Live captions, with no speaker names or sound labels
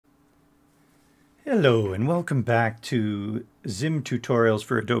Hello and welcome back to ZIM tutorials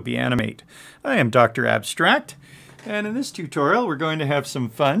for Adobe Animate. I am Dr. Abstract, and in this tutorial we're going to have some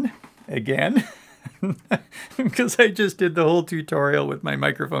fun again because I just did the whole tutorial with my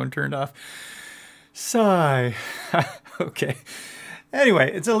microphone turned off. Sigh. Okay.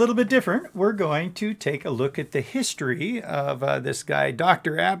 Anyway, it's a little bit different. We're going to take a look at the history of this guy,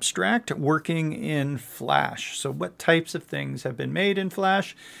 Dr. Abstract, working in Flash. So what types of things have been made in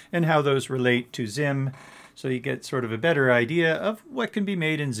Flash and how those relate to ZIM, so you get sort of a better idea of what can be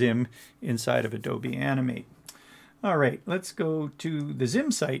made in ZIM inside of Adobe Animate. All right, let's go to the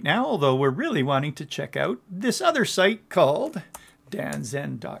ZIM site now, although we're really wanting to check out this other site called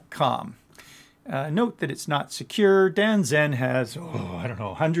danzen.com. Note that it's not secure. DanZen has, I don't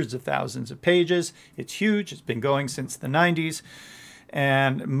know, hundreds of thousands of pages. It's huge. It's been going since the 90s.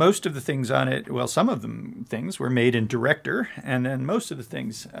 And most of the things on it, well, some of them things were made in Director, and then most of the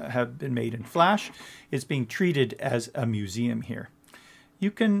things have been made in Flash. It's being treated as a museum here.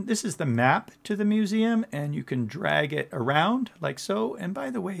 This is the map to the museum, and you can drag it around like so. And by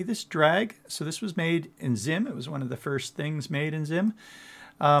the way, this drag, so this was made in ZIM. It was one of the first things made in ZIM.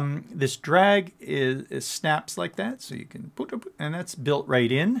 This drag is snaps like that, so you can put, and that's built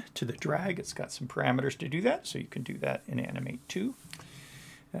right in to the drag. It's got some parameters to do that, so you can do that in Animate too.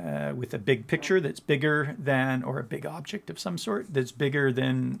 With a big picture that's bigger than, or a big object of some sort that's bigger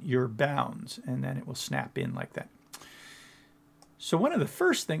than your bounds, and then it will snap in like that. So one of the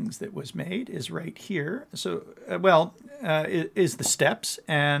first things that was made is right here. So, is the steps,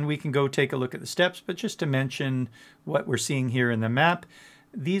 and we can go take a look at the steps, but just to mention what we're seeing here in the map,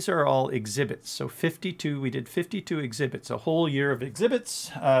 these are all exhibits. So 52, we did 52 exhibits, a whole year of exhibits.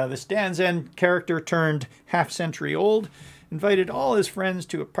 This danzen character turned half-century old, invited all his friends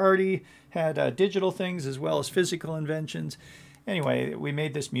to a party, had digital things as well as physical inventions. Anyway, we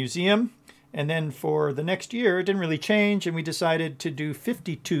made this museum, and then for the next year, it didn't really change, and we decided to do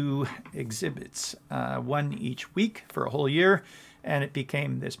 52 exhibits, one each week for a whole year, and it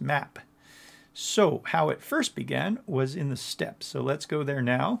became this map. So how it first began was in the steps. So let's go there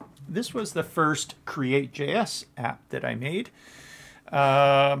now. This was the first Create.js app that I made.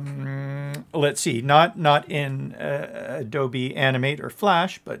 Let's see, not in Adobe Animate or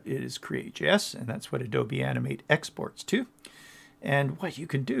Flash, but it is Create.js, and that's what Adobe Animate exports to. And what you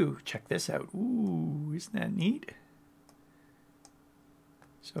can do, check this out. Ooh, isn't that neat?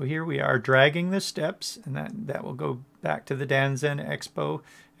 So here we are dragging the steps, and that will go back to the Danzen Expo.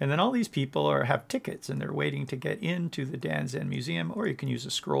 And then all these people have tickets, and they're waiting to get into the Danzen Museum, or you can use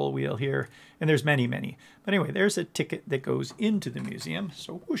a scroll wheel here, and there's many, many. But anyway, there's a ticket that goes into the museum,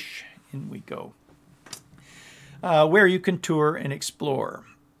 so whoosh, in we go. Where you can tour and explore.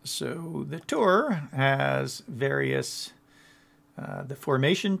 So the tour has various... the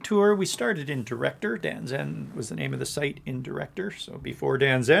formation tour, we started in Director. Danzen was the name of the site in Director. So before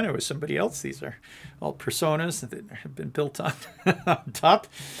Danzen, it was somebody else. These are all personas that have been built on, on top.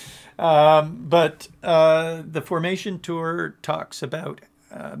 The formation tour talks about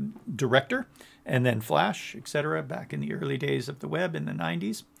Director and then Flash, etc., back in the early days of the web in the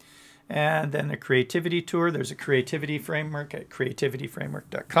 90s. And then the creativity tour, there's a creativity framework at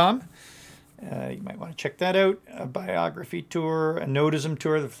creativityframework.com. You might want to check that out. A biography tour, a nodism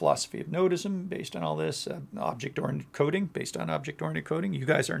tour, the philosophy of nodism based on all this, object-oriented coding based on object-oriented coding. You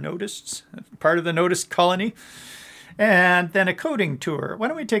guys are nodists, part of the nodist colony. And then a coding tour. Why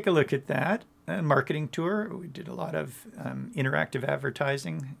don't we take a look at that? A marketing tour. We did a lot of interactive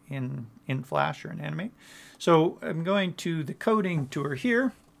advertising in Flash or in Animate. So I'm going to the coding tour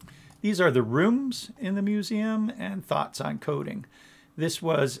here. These are the rooms in the museum and thoughts on coding. This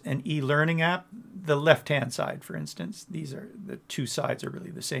was an e-learning app. The left-hand side, for instance, these are the two sides are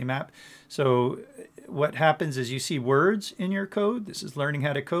really the same app. So what happens is you see words in your code. This is learning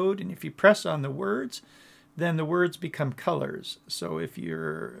how to code, and if you press on the words, then the words become colors. So if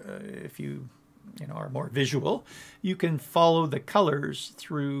you are more visual, you can follow the colors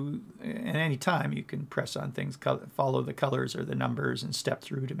through. At any time, you can press on things, follow the colors or the numbers, and step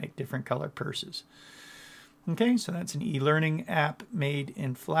through to make different color purses. Okay, so that's an e-learning app made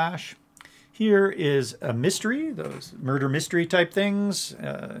in Flash. Here is a mystery, those murder mystery type things.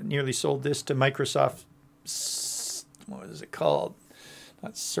 Nearly sold this to Microsoft, what is it called?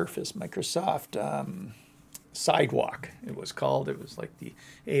 Not Surface, Microsoft Sidewalk it was called. It was like the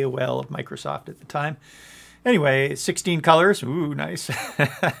AOL of Microsoft at the time. Anyway, 16 colors, ooh, nice.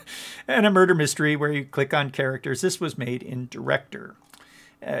 And a murder mystery where you click on characters. This was made in Director.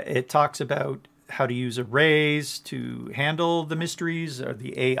 It talks about how to use arrays to handle the mysteries or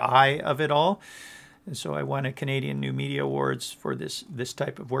the AI of it all. And so I won a Canadian New Media Awards for this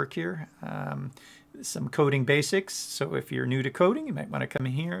type of work here. Some coding basics. So if you're new to coding, you might want to come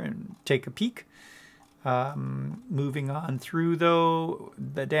in here and take a peek. Moving on through, though,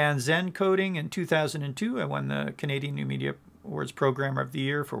 the Dan Zen coding in 2002, I won the Canadian New Media Awards Programmer of the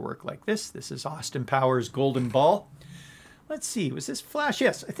Year for work like this. This is Austin Powers' Golden Ball. Let's see, was this Flash?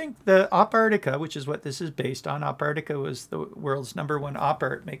 Yes, I think the OpArtica, which is what this is based on. OpArtica was the world's #1 op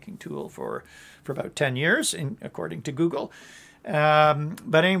art making tool for about 10 years, according to Google.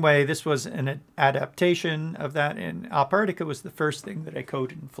 But anyway, this was an adaptation of that, and OpArtica was the first thing that I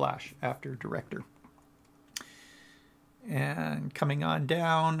coded in Flash after Director. And coming on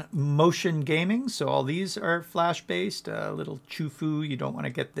down, motion gaming. So all these are Flash-based. Little Chufu, you don't want to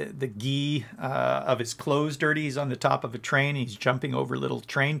get the gi of his clothes dirty. He's on the top of a train. He's jumping over little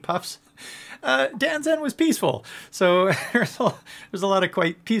train puffs. Dan Zen was peaceful. So there's a lot of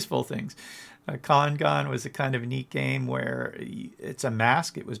quite peaceful things. Con was a kind of neat game where it's a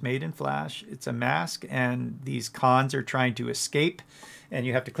mask. It was made in Flash. It's a mask, and these cons are trying to escape, and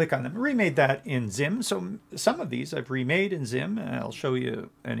you have to click on them. I remade that in ZIM. So some of these I've remade in ZIM, and I'll show you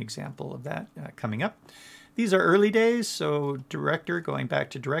an example of that coming up. These are early days, so Director, going back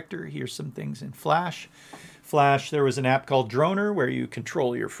to Director, here's some things in Flash. Flash, there was an app called Droner where you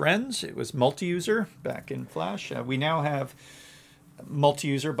control your friends. It was multi-user back in Flash. We now have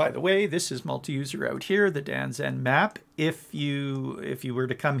multi-user. By the way, this is multi-user out here, the Dan Zen map. If you were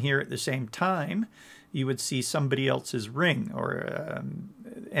to come here at the same time, you would see somebody else's ring, or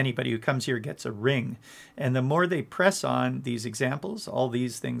anybody who comes here gets a ring. And the more they press on these examples, all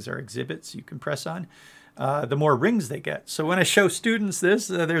these things are exhibits you can press on, the more rings they get. So when I show students this,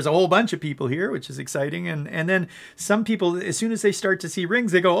 there's a whole bunch of people here, which is exciting. And then some people, as soon as they start to see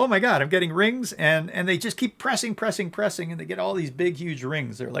rings, they go, oh my God, I'm getting rings. And they just keep pressing, and they get all these big, huge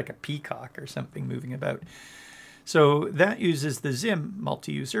rings. They're like a peacock or something moving about. So that uses the ZIM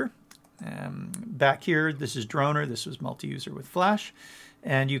multi-user. Back here, this is Droner. This was multi-user with Flash.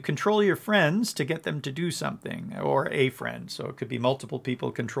 And you control your friends to get them to do something, or a friend. So it could be multiple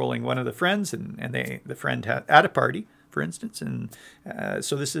people controlling one of the friends, and the friend at a party, for instance. And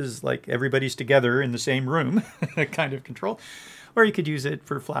so this is like everybody's together in the same room kind of control. Or you could use it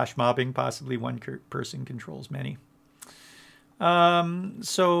for flash mobbing. Possibly one person controls many.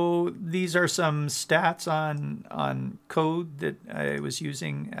 So these are some stats on code that I was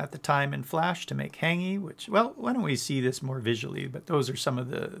using at the time in Flash to make Hangy, which, well, why don't we see this more visually? But those are some of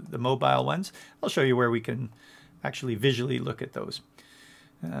the mobile ones. I'll show you where we can actually visually look at those.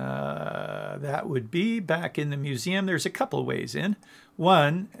 That would be back in the museum. There's a couple ways in.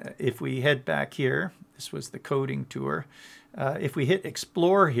 One, if we head back here, this was the coding tour. If we hit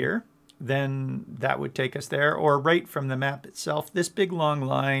Explore here, then that would take us there, or right from the map itself. This big long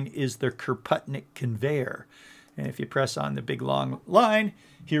line is the Kropotnik conveyor. And if you press on the big long line,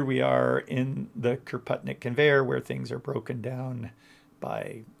 here we are in the Kropotnik conveyor, where things are broken down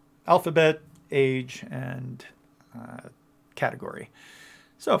by alphabet, age, and category.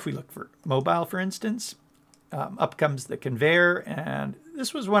 So if we look for mobile, for instance, up comes the conveyor, and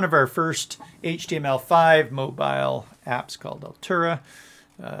this was one of our first HTML5 mobile apps called Altura.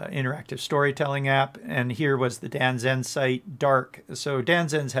 Interactive storytelling app, and here was the Dan Zen site, Dark. So Dan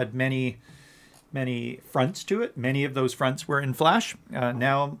Zen's had many fronts to it. Many of those fronts were in Flash.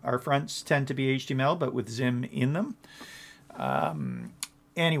 Now our fronts tend to be HTML, but with ZIM in them.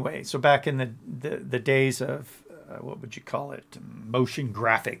 Anyway, so back in the days of what would you call it? Motion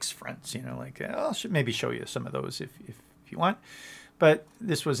graphics fronts. You know, like I'll maybe show you some of those if you want. But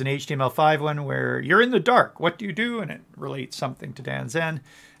this was an HTML5 one where you're in the dark. What do you do? And it relates something to Dan Zen.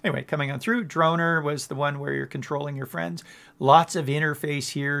 Anyway, coming on through, Droner was the one where you're controlling your friends. Lots of interface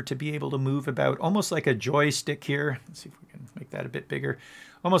here to be able to move about, almost like a joystick here. Let's see if we can make that a bit bigger.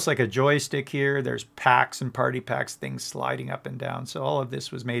 Almost like a joystick here. There's packs and party packs, things sliding up and down. So all of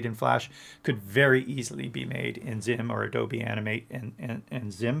this was made in Flash. Could very easily be made in ZIM or Adobe Animate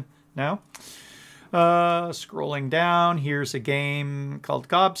and ZIM now. Scrolling down, here's a game called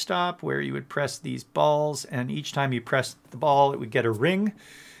Gobstop where you would press these balls, and each time you press the ball, it would get a ring.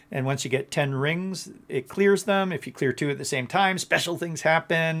 And once you get 10 rings, it clears them. If you clear 2 at the same time, special things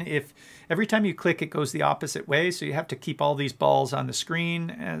happen. If every time you click, it goes the opposite way, so you have to keep all these balls on the screen.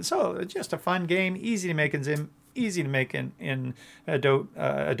 And so it's just a fun game, easy to make in ZIM, easy to make in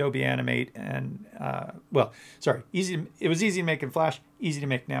Adobe Animate, and well, sorry, it was easy to make in Flash, easy to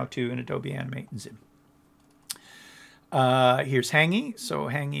make now too in Adobe Animate and ZIM. Here's Hangy. So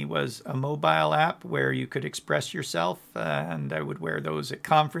Hangy was a mobile app where you could express yourself, and I would wear those at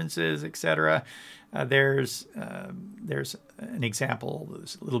conferences, etc. There's an example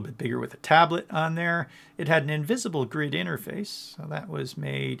that's a little bit bigger with a tablet on there. It had an invisible grid interface, so that was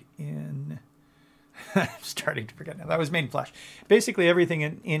made in... I'm starting to forget now. That was made in Flash. Basically, everything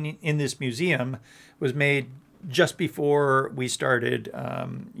in this museum was made just before we started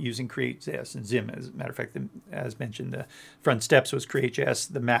using Create.js and ZIM. As a matter of fact, as mentioned, the front steps was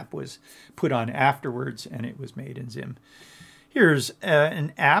Create.js. The map was put on afterwards, and it was made in ZIM. Here's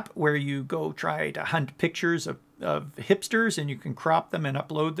an app where you go try to hunt pictures of hipsters, and you can crop them and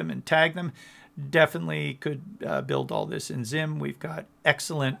upload them and tag them. Definitely could build all this in ZIM. We've got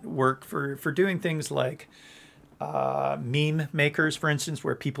excellent work for doing things like meme makers, for instance,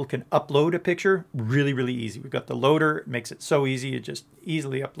 where people can upload a picture really, really easy. We've got the loader. It makes it so easy. You just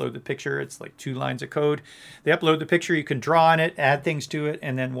easily upload the picture. It's like 2 lines of code. They upload the picture. You can draw on it, add things to it,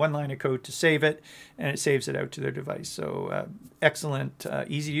 and then 1 line of code to save it, and it saves it out to their device. So excellent,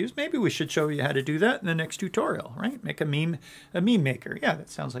 easy to use. Maybe we should show you how to do that in the next tutorial, right? Make a meme maker. Yeah, that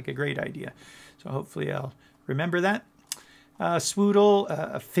sounds like a great idea. So hopefully I'll remember that. Swoodle,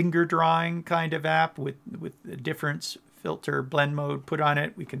 a finger drawing kind of app with the difference filter blend mode put on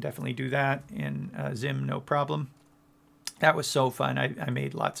it. We can definitely do that in ZIM, no problem. That was so fun. I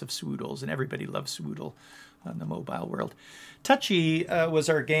made lots of Swoodles, and everybody loves Swoodle on the mobile world. Touchy was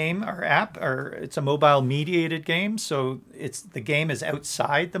our game, our app. It's a mobile mediated game, so the game is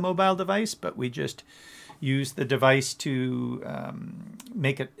outside the mobile device, but we just use the device to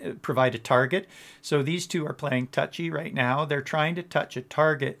provide a target. So these two are playing touchy right now. They're trying to touch a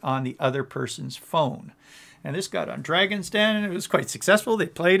target on the other person's phone. And this got on Dragon's Den, and it was quite successful. They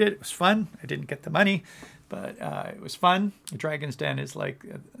played it. It was fun. I didn't get the money, but it was fun. Dragon's Den is like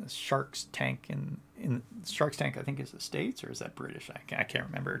a Shark's Tank in Shark's Tank, I think, is the States, or is that British? I can't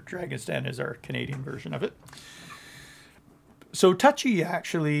remember. Dragon's Den is our Canadian version of it. So Touchy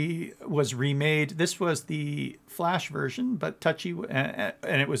actually was remade. This was the Flash version, but Touchy, and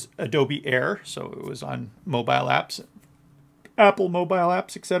it was Adobe Air, so it was on mobile apps, Apple mobile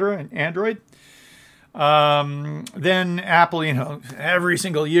apps, etc., and Android. Then Apple, every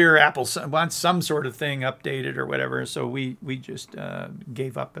single year Apple wants some sort of thing updated or whatever, so we just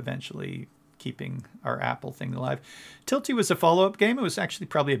gave up eventually keeping our Apple thing alive. Tilty was a follow-up game. It was actually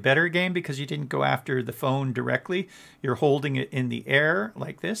probably a better game because you didn't go after the phone directly. You're holding it in the air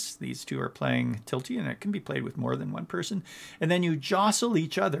like this. These two are playing Tilty, and it can be played with more than one person. And then you jostle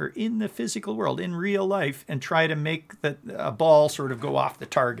each other in the physical world, in real life, and try to make a ball sort of go off the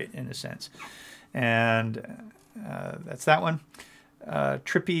target in a sense. And that's that one.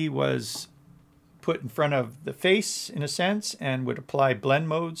 Trippy was put in front of the face in a sense and would apply blend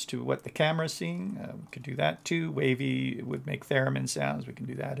modes to what the camera's seeing. We could do that too. Wavy would make theremin sounds. We can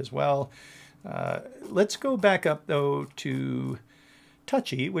do that as well. Let's go back up though to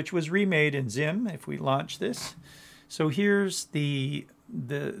Touchy, which was remade in ZIM if we launch this. So here's the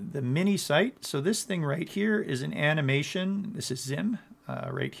mini site. So this thing right here is an animation. This is ZIM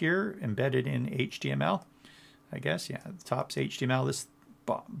right here embedded in HTML. I guess, yeah, the top's HTML. This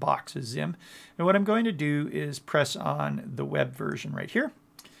box is ZIM. And what I'm going to do is press on the web version right here.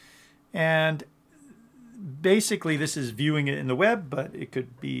 And basically this is viewing it in the web, but it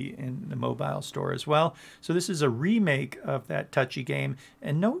could be in the mobile store as well. So this is a remake of that Touchy game.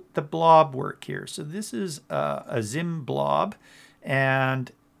 And note the blob work here. So this is a ZIM blob,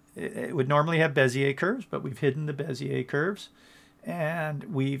 and it would normally have Bezier curves, but we've hidden the Bezier curves. And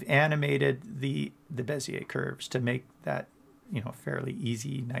we've animated the Bezier curves to make that fairly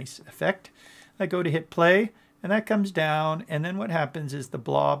easy, nice effect. I go to hit play, and that comes down, and then what happens is the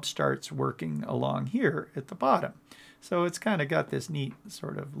blob starts working along here at the bottom. So it's kind of got this neat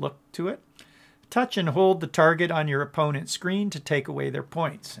sort of look to it. Touch and hold the target on your opponent's screen to take away their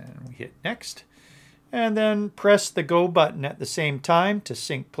points. And we hit next. And then press the go button at the same time to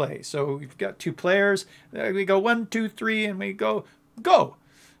sync play. So we've got 2 players. We go 1, 2, 3, and we go, go!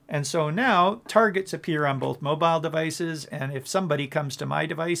 And so now targets appear on both mobile devices, and if somebody comes to my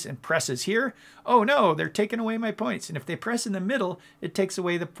device and presses here, oh no, they're taking away my points. And if they press in the middle, it takes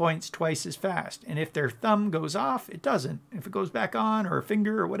away the points twice as fast. And if their thumb goes off, it doesn't. If it goes back on, or a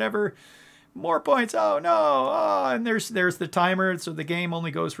finger or whatever, more points. Oh no, oh, and there's the timer, so the game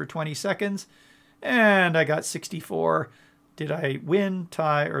only goes for 20 seconds. And I got 64. Did I win,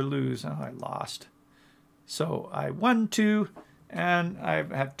 tie, or lose? Oh, I lost. So I won 2. And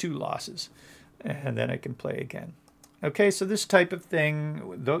I've had 2 losses, and then I can play again. Okay, so this type of thing,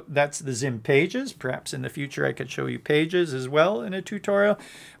 that's the ZIM pages. Perhaps in the future I could show you pages as well in a tutorial,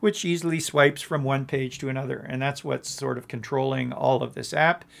 which easily swipes from one page to another. And that's what's sort of controlling all of this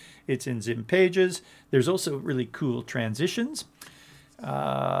app. It's in ZIM pages. There's also really cool transitions.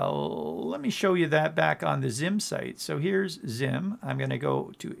 Let me show you that back on the ZIM site. So here's ZIM. I'm going to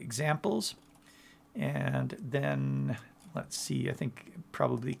go to examples, and then let's see, I think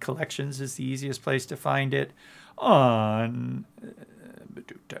probably collections is the easiest place to find it on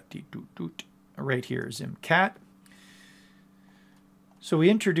right here, ZIM cat. So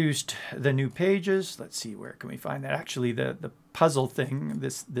we introduced the new pages. Let's see, where can we find that? Actually, the puzzle thing,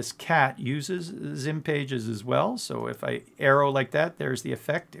 this cat uses ZIM pages as well. So if I arrow like that, there's the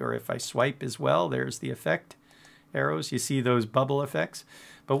effect. Or if I swipe as well, there's the effect arrows. You see those bubble effects.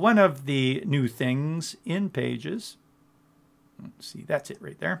 But one of the new things in pages, let's see, that's it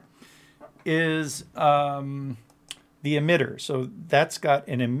right there, is the emitter. So that's got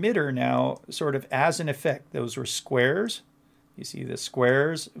an emitter now sort of as an effect. Those were squares. You see the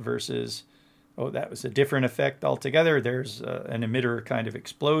squares versus, oh, that was a different effect altogether. There's an emitter kind of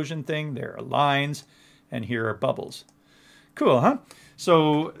explosion thing. There are lines, and here are bubbles. Cool, huh?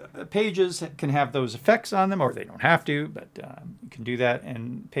 So pages can have those effects on them, or they don't have to, but you can do that.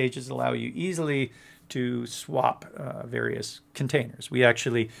 And pages allow you easily to swap various containers.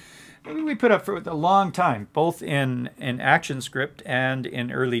 We put up for a long time, both in ActionScript and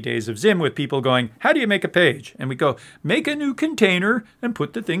in early days of ZIM, with people going, how do you make a page? And we go, make a new container and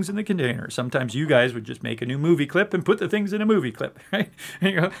put the things in the container. Sometimes you guys would just make a new movie clip and put the things in a movie clip, right?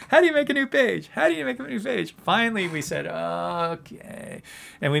 And you go, how do you make a new page? How do you make a new page? Finally, we said, okay.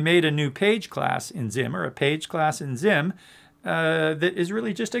 And we made a new page class in ZIM, or a page class in ZIM, that is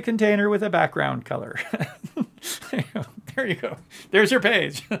really just a container with a background color. There you go. There's your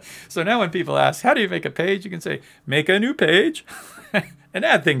page. So now when people ask, how do you make a page? You can say, make a new page and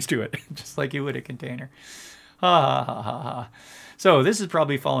add things to it, just like you would a container. Ha, ha, ha, ha, ha. So this is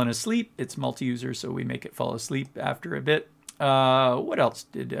probably fallen asleep. It's multi-user, so we make it fall asleep after a bit. What else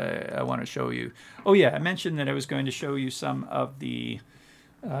did I want to show you? Oh yeah, I mentioned that I was going to show you some of the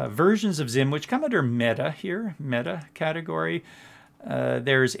versions of ZIM, which come under meta here, meta category.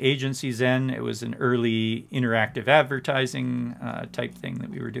 There's Agency Zen. It was an early interactive advertising type thing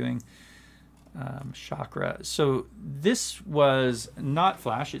that we were doing. Chakra. So this was not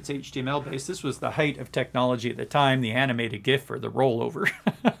Flash. It's HTML based. This was the height of technology at the time, the animated GIF or the rollover.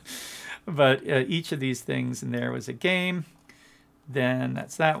 But each of these things in there was a game. Then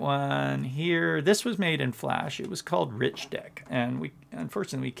that's that one here. This was made in Flash. It was called Rich Deck, and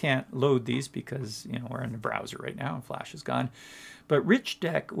unfortunately we can't load these because we're in the browser right now and Flash is gone. But Rich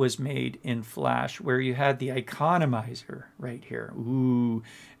Deck was made in Flash, where you had the iconomizer right here. Ooh,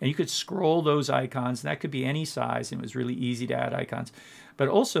 and you could scroll those icons, and that could be any size, and it was really easy to add icons. But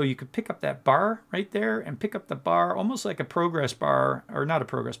also you could pick up that bar right there and pick up the bar almost like a progress bar, or not a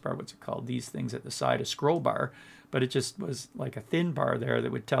progress bar, what's it called? These things at the side, a scroll bar. But it just was like a thin bar there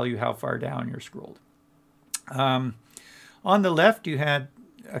that would tell you how far down you're scrolled. On the left, you had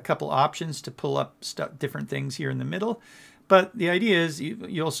a couple options to pull up different things here in the middle. But the idea is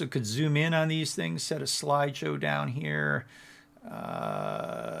you also could zoom in on these things, set a slideshow down here,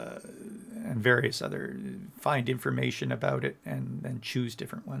 and various other, find information about it, and then choose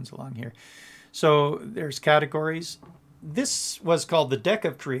different ones along here. So there's categories. This was called the Deck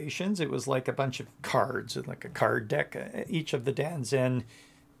of Creations. It was like a bunch of cards, like a card deck. Each of the DanZen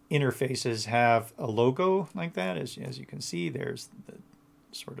interfaces have a logo like that. As you can see, there's the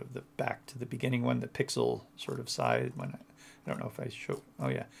sort of the back to the beginning one, the pixel sort of side one. I don't know if I show. Oh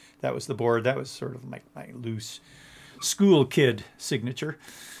yeah, that was the board. That was sort of like my loose school kid signature.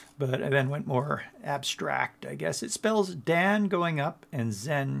 But I then went more abstract, I guess. It spells Dan going up and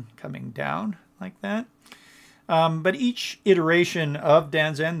Zen coming down like that. But each iteration of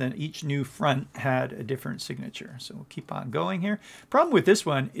DanZen, then each new front had a different signature. So we'll keep on going here. Problem with this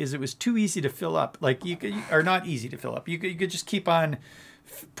one is it was too easy to fill up. Like or not easy to fill up. You could just keep on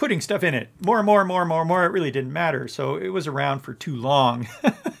putting stuff in it. More and more and more and more and more. It really didn't matter. So it was around for too long.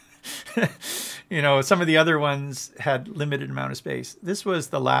 Some of the other ones had limited amount of space. This was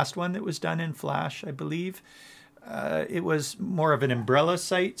the last one that was done in Flash, I believe. It was more of an umbrella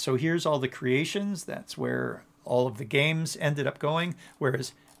site. So here's all the creations. That's where all of the games ended up going,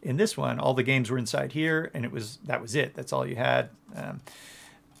 whereas in this one all the games were inside here, and that was it. That's all you had.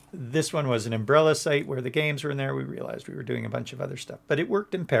 this one was an umbrella site where the games were in there. We realized we were doing a bunch of other stuff, but it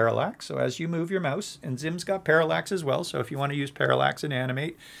worked in parallax. So as you move your mouse, and ZIM's got parallax as well. So if you want to use parallax in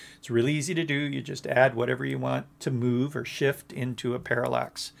Animate, it's really easy to do. You just add whatever you want to move or shift into a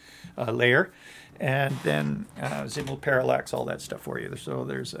parallax layer. And then ZIM will parallax all that stuff for you. So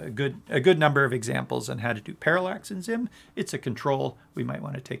there's a good number of examples on how to do parallax in ZIM. It's a control. We might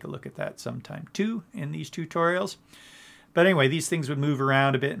want to take a look at that sometime too in these tutorials. But anyway, these things would move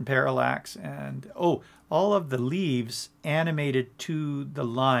around a bit in parallax, and all of the leaves animated to the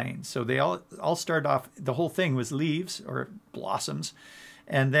lines. So they all start off, the whole thing was leaves or blossoms,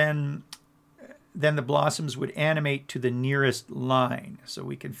 and then the blossoms would animate to the nearest line. So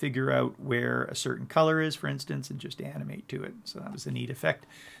we can figure out where a certain color is, for instance, and just animate to it. So that was a neat effect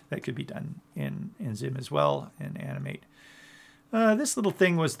that could be done in ZIM as well, in Animate. This little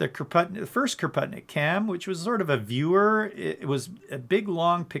thing was the first Kropotnik cam, which was sort of a viewer. It was a big,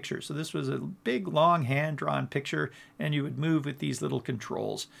 long picture. So this was a big, long, hand-drawn picture, and you would move with these little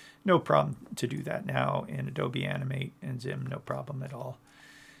controls. No problem to do that now in Adobe Animate and ZIM, no problem at all.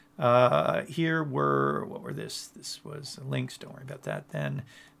 Here were, what were this? This was links, don't worry about that then.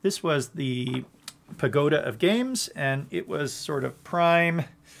 This was the Pagoda of Games, and it was sort of prime.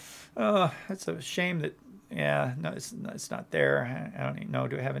 It's a shame that, yeah, no, it's not there. I don't even know.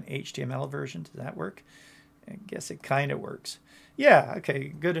 Do I have an HTML version? Does that work? I guess it kind of works. Yeah, okay,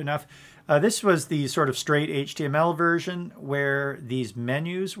 good enough. This was the sort of straight HTML version where these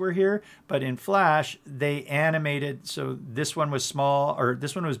menus were here, but in Flash, they animated, so this one was small, or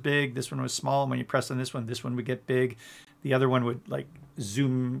this one was big, this one was small, and when you press on this one would get big. The other one would like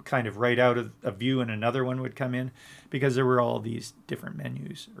zoom kind of right out of a view, and another one would come in, because there were all these different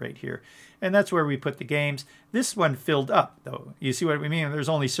menus right here. And that's where we put the games. This one filled up, though. You see what we mean? There's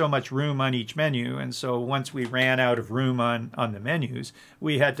only so much room on each menu, and so once we ran out of room on the menus,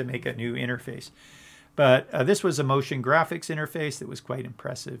 we had to make a new interface. But this was a motion graphics interface that was quite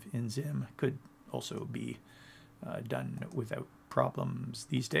impressive in ZIM. Could also be done without problems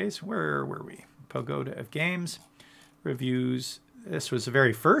these days. Where were we? Pagoda of Games. Reviews. This was the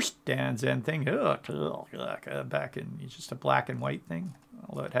very first DanZen thing. Back in just a black and white thing,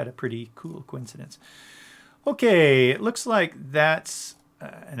 although it had a pretty cool coincidence. Okay, it looks like that's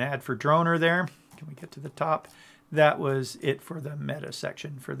an ad for Droner there. Can we get to the top? That was it for the meta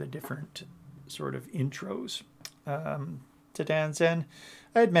section for the different sort of intros to DanZen.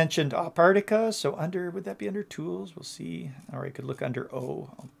 I had mentioned Opartica, so would that be under Tools? We'll see. Or I could look under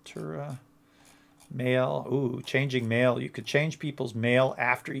Altura. Mail. Ooh, changing mail. You could change people's mail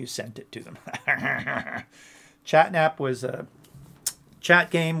after you sent it to them. Chatnap was a chat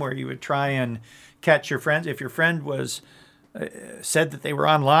game where you would try and catch your friends. If your friend was said that they were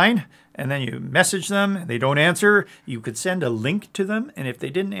online and then you message them and they don't answer, you could send a link to them. And if they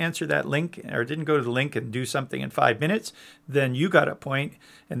didn't answer that link or didn't go to the link and do something in 5 minutes, then you got a point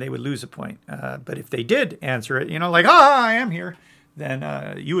and they would lose a point. But if they did answer it, you know, like, I am here,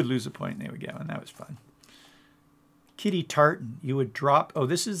 then you would lose a point and they would go, and that was fun. Kitty Tartan, you would drop,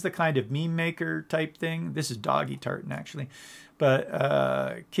 this is the kind of meme maker type thing. This is Doggy Tartan, actually.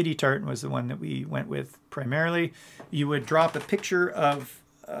 But Kitty Tartan was the one that we went with primarily. You would drop a picture of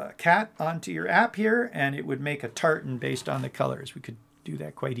a cat onto your app here, and it would make a tartan based on the colors. We could do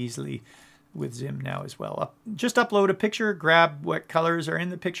that quite easily with ZIM now as well. Just upload a picture, grab what colors are in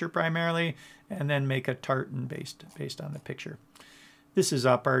the picture primarily, and then make a tartan based on the picture. This is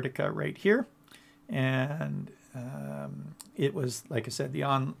Opartica right here, and it was, like I said, the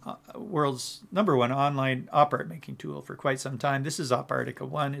world's #1 online op art making tool for quite some time. This is Opartica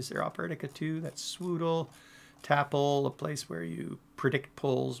 1. Is there Opartica 2? That's Swoodle, Tapple, a place where you predict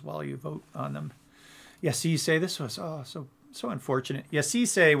polls while you vote on them. Yasise, this was so unfortunate.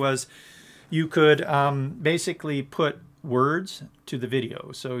 Yasise was, you could basically put words to the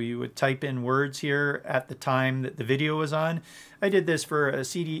video. So you would type in words here at the time that the video was on. I did this for a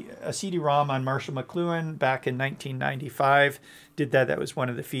CD-ROM on Marshall McLuhan back in 1995. Did that. That was one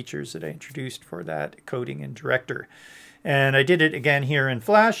of the features that I introduced for that coding in Director. And I did it again here in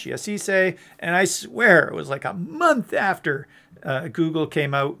Flash, Yasise, and I swear it was like a month after Google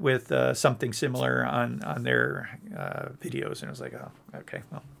came out with something similar on their videos. And I was like, oh, okay,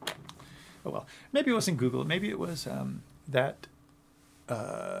 well. Oh well, maybe it wasn't Google. Maybe it was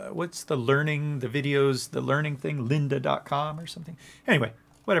what's the learning thing, lynda.com or something. Anyway,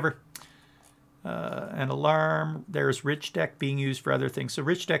 whatever. An alarm. There's Rich Deck being used for other things. So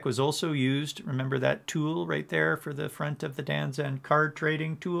Rich Deck was also used. Remember that tool right there for the front of the DanZen card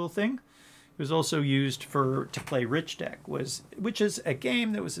trading tool thing? It was also used to play Rich Deck, which is a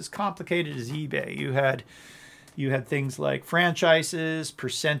game that was as complicated as eBay. You had You had things like franchises,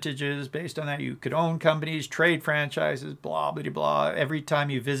 percentages based on that. You could own companies, trade franchises, blah, blah, blah. Every time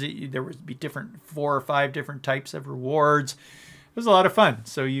you visit, there would be 4 or 5 different types of rewards. It was a lot of fun.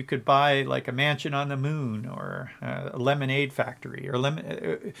 So you could buy like a mansion on the moon or a lemonade factory. Or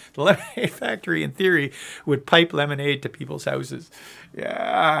the lemonade factory, in theory, would pipe lemonade to people's houses.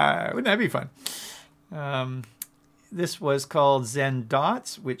 Yeah, wouldn't that be fun? This was called Zen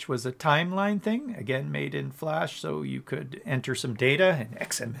Dots, which was a timeline thing, again, made in Flash, so you could enter some data in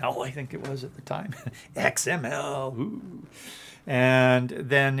XML, I think it was at the time. XML, ooh. And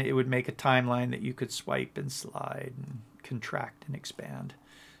then it would make a timeline that you could swipe and slide and contract and expand.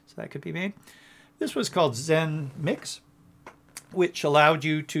 So that could be made. This was called Zen Mix, which allowed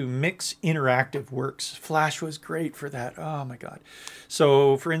you to mix interactive works. Flash was great for that. Oh my God.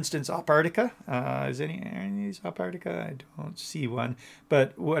 So for instance, Opartica, is any of these Opartica? I don't see one.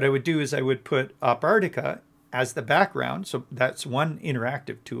 But what I would do is I would put Opartica as the background. So that's one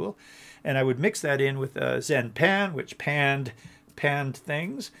interactive tool. And I would mix that in with a Zen Pan, which panned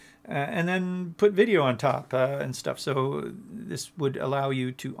things. And then put video on top and stuff. So this would allow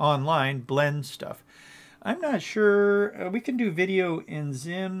you to online blend stuff. I'm not sure. We can do video in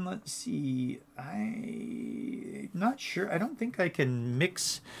ZIM. Let's see. I'm not sure. I don't think I can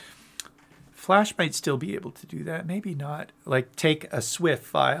mix. Flash might still be able to do that. Maybe not. Like take a Swift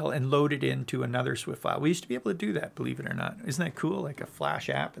file and load it into another Swift file. We used to be able to do that, believe it or not. Isn't that cool? Like a Flash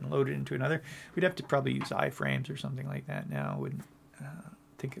app and load it into another. We'd have to probably use iframes or something like that now. I wouldn't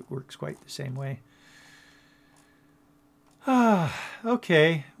think it works quite the same way.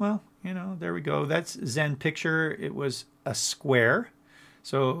 Okay. Well, you know, there we go. That's Zen Picture. It was a square.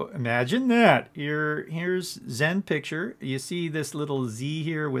 So imagine that. Here's Zen Picture. You see this little Z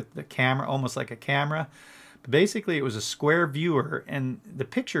here with the camera, almost like a camera. But basically, it was a square viewer, and the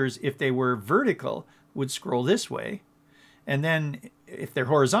pictures, if they were vertical, would scroll this way. And then if they're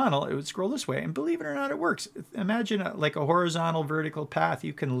horizontal, it would scroll this way. And believe it or not, it works. Imagine like a horizontal vertical path.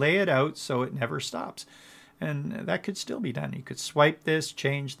 You can lay it out so it never stops. And that could still be done. You could swipe this,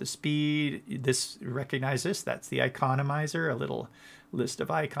 change the speed. Recognize this. That's the iconomizer, a little list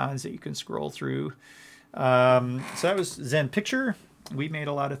of icons that you can scroll through. So that was Zen Picture. We made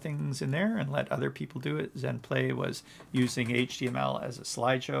a lot of things in there and let other people do it. Zen Play was using HTML as a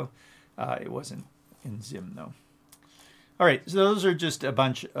slideshow. It wasn't in ZIM, though. All right, so those are just a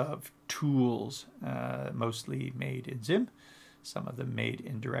bunch of tools, mostly made in ZIM. Some of them made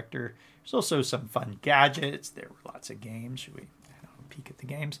in Director. There's also some fun gadgets. There were lots of games. Should we peek at the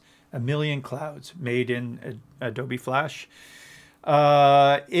games? A Million Clouds, made in Adobe Flash.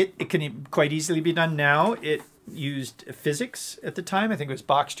 It can quite easily be done now. It used physics at the time. I think it was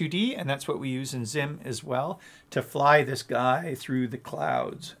Box 2D, and that's what we use in ZIM as well, to fly this guy through the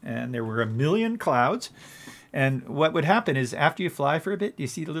clouds. And there were a million clouds. And what would happen is after you fly for a bit, you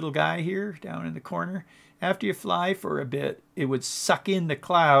see the little guy here down in the corner? After you fly for a bit, it would suck in the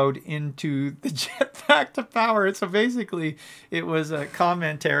cloud into the jetpack to power it. So basically, it was a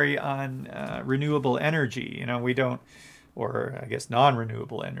commentary on renewable energy. You know, we don't, or I guess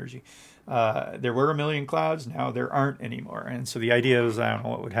non-renewable energy. There were a million clouds. Now there aren't anymore. And so the idea was, I don't know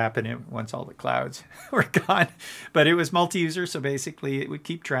what would happen once all the clouds were gone. But it was multi-user, so basically it would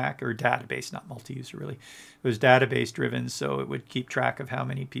keep track, or database, not multi-user really. It was database driven, so it would keep track of how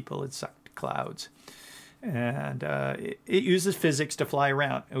many people had sucked clouds. And it uses physics to fly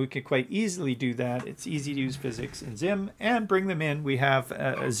around. And we could quite easily do that. It's easy to use physics in ZIM and bring them in. We have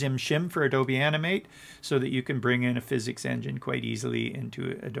a ZIM shim for Adobe Animate so that you can bring in a physics engine quite easily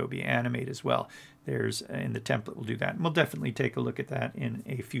into Adobe Animate as well. There's in the template, we'll do that. And we'll definitely take a look at that in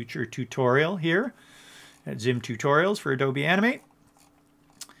a future tutorial here at ZIM Tutorials for Adobe Animate.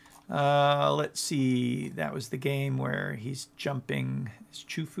 Let's see, that was the game where he's jumping, it's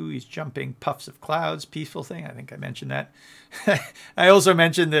Chufu, he's jumping puffs of clouds, peaceful thing. I think I mentioned that. I also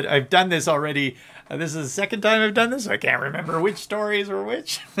mentioned that I've done this already. This is the second time I've done this. So I can't remember which stories were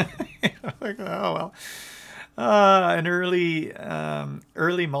which. Like, oh well. An early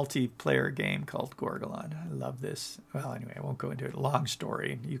multiplayer game called Gorgolon. I love this. Well, anyway, I won't go into it. Long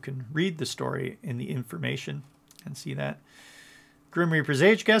story. You can read the story in the information and see that. Grim Reaper's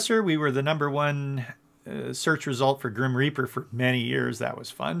Age Guesser. We were the #1 search result for Grim Reaper for many years. That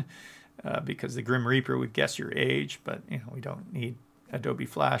was fun because the Grim Reaper would guess your age, but you know, we don't need Adobe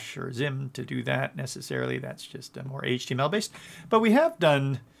Flash or ZIM to do that necessarily. That's just more HTML based. But we have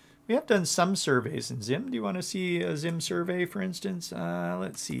done some surveys in ZIM. Do you want to see a ZIM survey, for instance?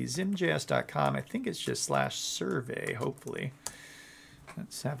 Let's see, zimjs.com. I think it's just /survey, hopefully.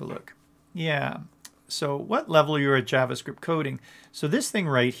 Let's have a look. Yeah. So what level you're at JavaScript coding? So this thing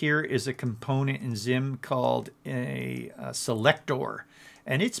right here is a component in ZIM called a selector.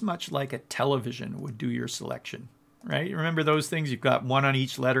 And it's much like a television would do your selection, right? Remember those things? You've got one on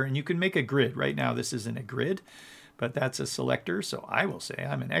each letter, and you can make a grid. Right now, this isn't a grid, but that's a selector. So I will say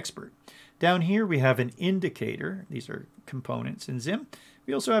I'm an expert. Down here, we have an indicator. These are components in ZIM.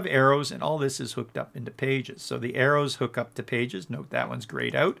 We also have arrows, and all this is hooked up into pages. So the arrows hook up to pages. Note that one's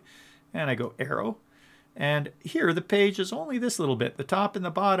grayed out. And I go arrow. And here, the page is only this little bit. The top and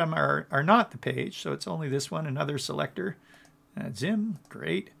the bottom are not the page, so it's only this one, another selector. ZIM,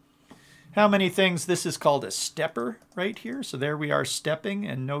 great. How many things? This is called a stepper right here. So there we are stepping,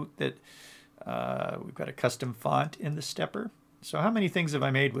 and note that we've got a custom font in the stepper. So how many things have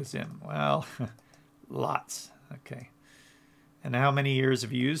I made with ZIM? Well, lots. Okay. And how many years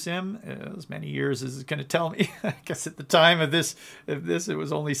have you used ZIM? As many years as it's going to tell me. I guess at the time of this, it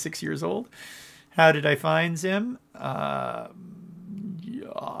was only 6 years old. How did I find ZIM? I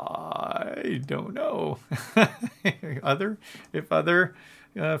don't know.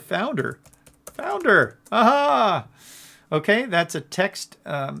 Founder. Aha! Okay, that's a text.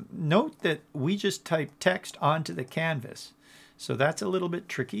 Note that we just type text onto the canvas. So that's a little bit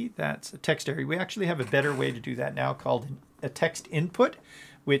tricky. That's a text area. We actually have a better way to do that now called a text input,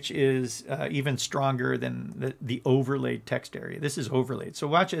 which is even stronger than the overlaid text area. This is overlaid. So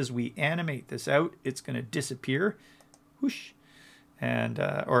watch as we animate this out, it's going to disappear. Whoosh. And,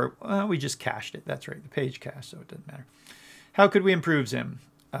 we just cached it. That's right, the page cached, so it doesn't matter. How could we improve ZIM?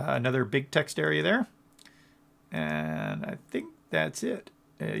 Another big text area there. And I think that's it.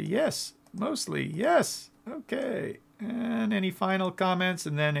 Yes, mostly, yes. Okay. And any final comments,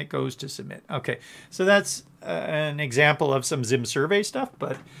 and then it goes to submit. Okay, so that's an example of some ZIM survey stuff,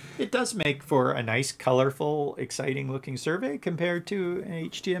 but it does make for a nice, colorful, exciting looking survey compared to an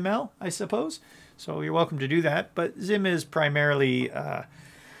HTML, I suppose. So you're welcome to do that, but ZIM is primarily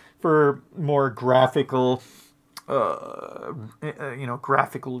for more graphical,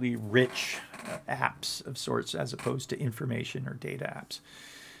 graphically rich apps of sorts, as opposed to information or data apps.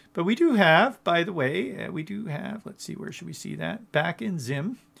 But we do have, by the way, let's see, where should we see that? Back in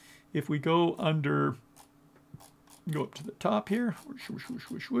ZIM, if we go up to the top here, whoosh, whoosh, whoosh,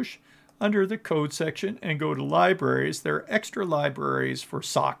 whoosh, whoosh, under the code section and go to libraries, there are extra libraries for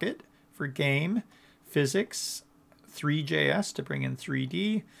Socket, for game, physics, 3JS to bring in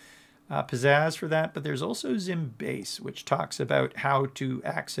 3D, Pizzazz for that, but there's also ZIM Base, which talks about how to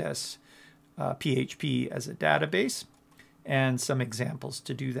access PHP as a database, and some examples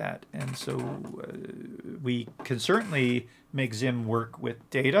to do that. And so we can certainly make ZIM work with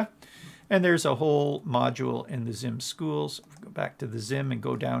data. And there's a whole module in the ZIM schools. Go back to the ZIM and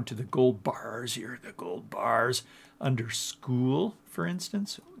go down to the gold bars here, the gold bars under school, for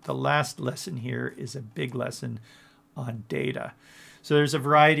instance. The last lesson here is a big lesson on data. So there's a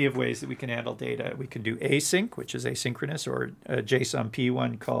variety of ways that we can handle data. We can do async, which is asynchronous, or a JSON-P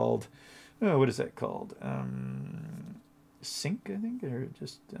one called, what is that called? Sync, I think, or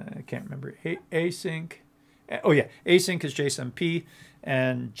just, I can't remember. Async. Oh yeah, async is JSON-P,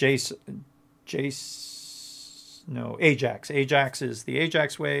 and Ajax. Ajax is the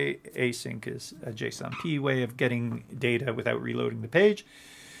Ajax way. Async is a JSON-P way of getting data without reloading the page.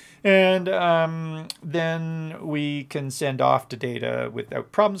 And then we can send off to data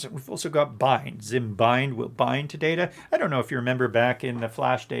without problems. We've also got bind. ZIM bind will bind to data. I don't know if you remember back in the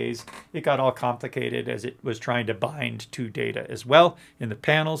Flash days, it got all complicated as it was trying to bind to data as well in the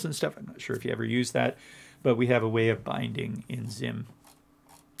panels and stuff. I'm not sure if you ever used that, but we have a way of binding in ZIM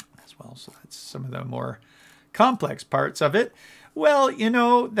as well. So that's some of the more complex parts of it. Well,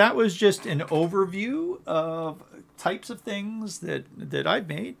 that was just an overview of types of things that I've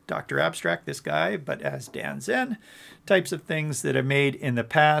made. Dr. Abstract, this guy, but as Dan Zen. Types of things that I've made in the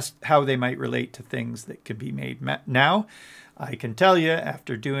past, how they might relate to things that can be made now. I can tell you,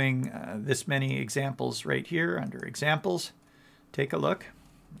 after doing this many examples right here under examples, take a look.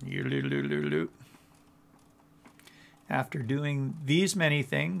 After doing these many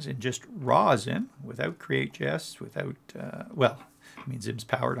things in just raw ZIM, without CreateJS, without, ZIM's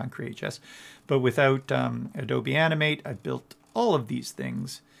powered on CreateJS, but without Adobe Animate, I built all of these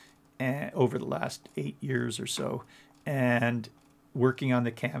things over the last 8 years or so. And working on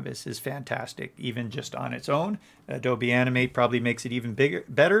the canvas is fantastic, even just on its own. Adobe Animate probably makes it even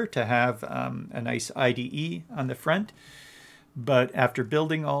better to have a nice IDE on the front. But after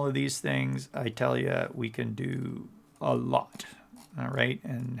building all of these things, I tell you, we can do a lot, all right,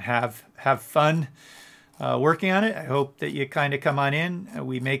 and have fun working on it. I hope that you kind of come on in.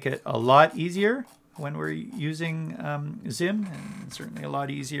 We make it a lot easier when we're using ZIM, and certainly a lot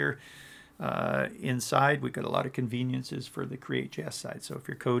easier Inside, we've got a lot of conveniences for the Create.js side. So if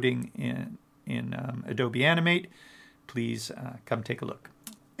you're coding in Adobe Animate, please come take a look.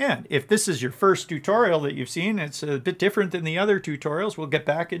 And if this is your first tutorial that you've seen, it's a bit different than the other tutorials. We'll get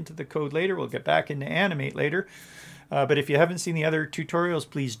back into the code later. We'll get back into Animate later. But if you haven't seen the other tutorials,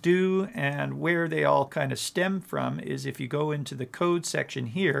 please do. And where they all kind of stem from is if you go into the code section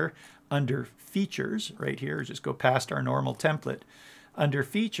here under Features, right here, just go past our normal template. Under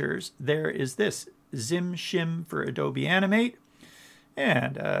Features, there is this ZIM shim for Adobe Animate.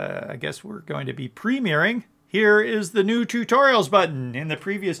 And I guess we're going to be premiering. Here is the new tutorials button. In the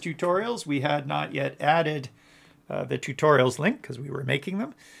previous tutorials, we had not yet added the tutorials link because we were making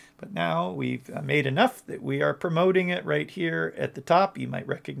them. But now we've made enough that we are promoting it right here at the top. You might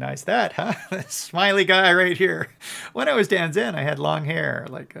recognize that, huh? That smiley guy right here. When I was Dan Zen, I had long hair,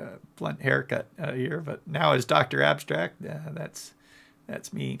 like a blunt haircut here. But now as Dr. Abstract, that's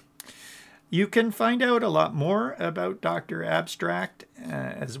me. You can find out a lot more about Dr. Abstract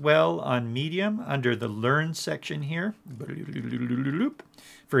as well on Medium under the Learn section here.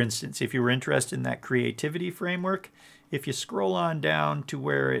 For instance, if you were interested in that creativity framework, if you scroll on down to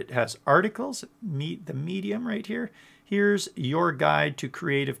where it has articles, meet the Medium right here, here's your guide to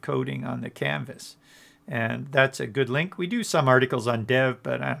creative coding on the canvas. And that's a good link. We do some articles on dev,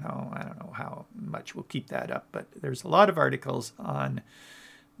 but I don't know how much we'll keep that up. But there's a lot of articles on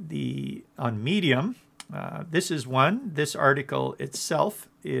Medium. This is one. This article itself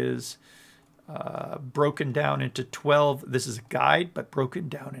is broken down into 12. This is a guide, but broken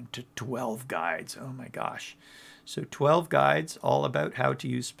down into 12 guides. Oh my gosh. So 12 guides all about how to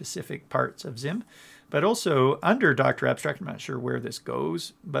use specific parts of ZIM. But also under Dr. Abstract, I'm not sure where this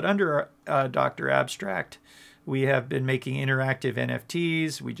goes, but under Dr. Abstract, we have been making interactive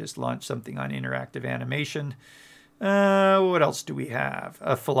NFTs. We just launched something on interactive animation. What else do we have?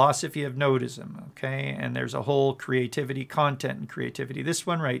 A philosophy of nodism, okay? And there's a whole creativity, content and creativity. This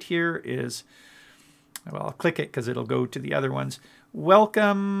one right here is, well, I'll click it because it'll go to the other ones.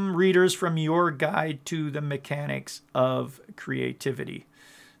 Welcome readers from your guide to the mechanics of creativity.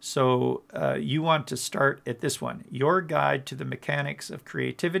 So you want to start at this one, your guide to the mechanics of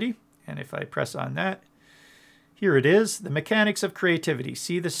creativity. And if I press on that, here it is, the mechanics of creativity.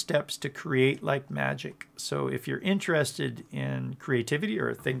 See the steps to create like magic. So if you're interested in creativity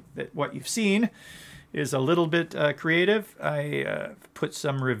or think that what you've seen is a little bit creative, I put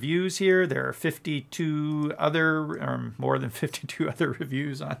some reviews here. There are 52 other, or more than 52 other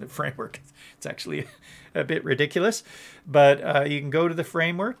reviews on the framework. It's actually a bit ridiculous, but you can go to the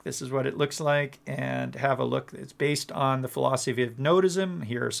framework. This is what it looks like and have a look. It's based on the philosophy of nodism.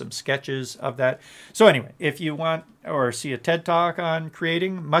 Here are some sketches of that. So anyway, if you want or see a TED Talk on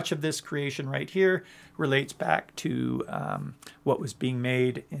creating, much of this creation right here relates back to what was being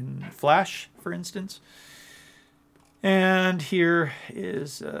made in Flash, for instance. And here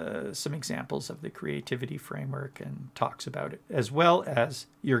is some examples of the creativity framework and talks about it, as well as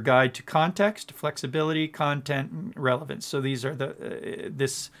your guide to context, flexibility, content, and relevance. So these are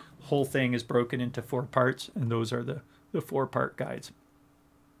this whole thing is broken into 4 parts, and those are the 4-part guides.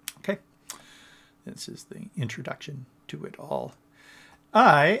 Okay, this is the introduction to it all.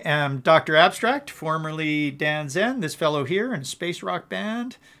 I am Dr. Abstract, formerly Dan Zen, this fellow here in a space rock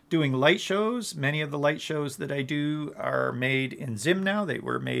band, doing light shows. Many of the light shows that I do are made in ZIM now. They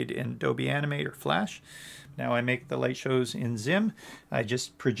were made in Adobe Animate or Flash. Now I make the light shows in ZIM. I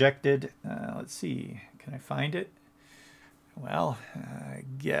just projected, let's see, can I find it? Well, I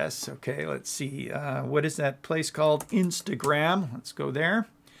guess, okay, let's see. What is that place called? Instagram. Let's go there.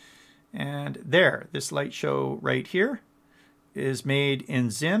 And there, this light show right here is made in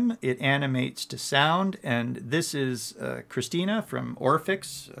ZIM. It animates to sound, and this is Christina from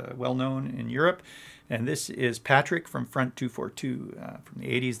Orfix, well known in Europe, and this is Patrick from Front 242 from the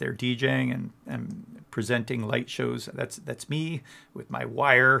 80s. They're DJing and presenting light shows. That's me with my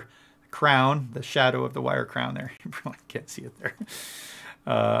wire crown, the shadow of the wire crown there. You probably can't see it there.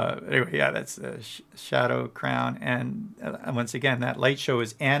 Anyway, yeah, that's the shadow crown. And once again, that light show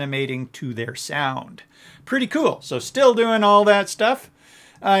is animating to their sound. Pretty cool. So still doing all that stuff.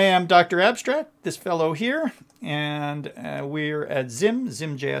 I am Dr. Abstract, this fellow here, and we're at ZIM,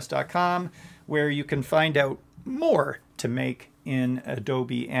 zimjs.com, where you can find out more to make in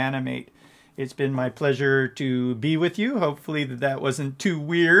Adobe Animate. It's been my pleasure to be with you. Hopefully that wasn't too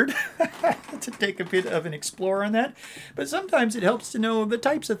weird to take a bit of an explore on that. But sometimes it helps to know the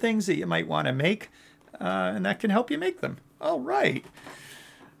types of things that you might want to make, and that can help you make them. All right.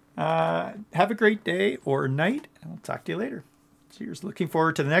 Have a great day or night, and I'll talk to you later. Cheers. Looking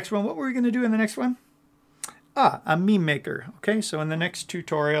forward to the next one. What were we going to do in the next one? A meme maker. Okay, so in the next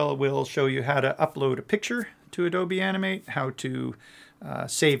tutorial, we'll show you how to upload a picture to Adobe Animate, how to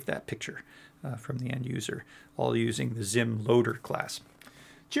save that picture from the end user, all using the ZIM loader class.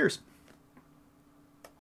 Cheers.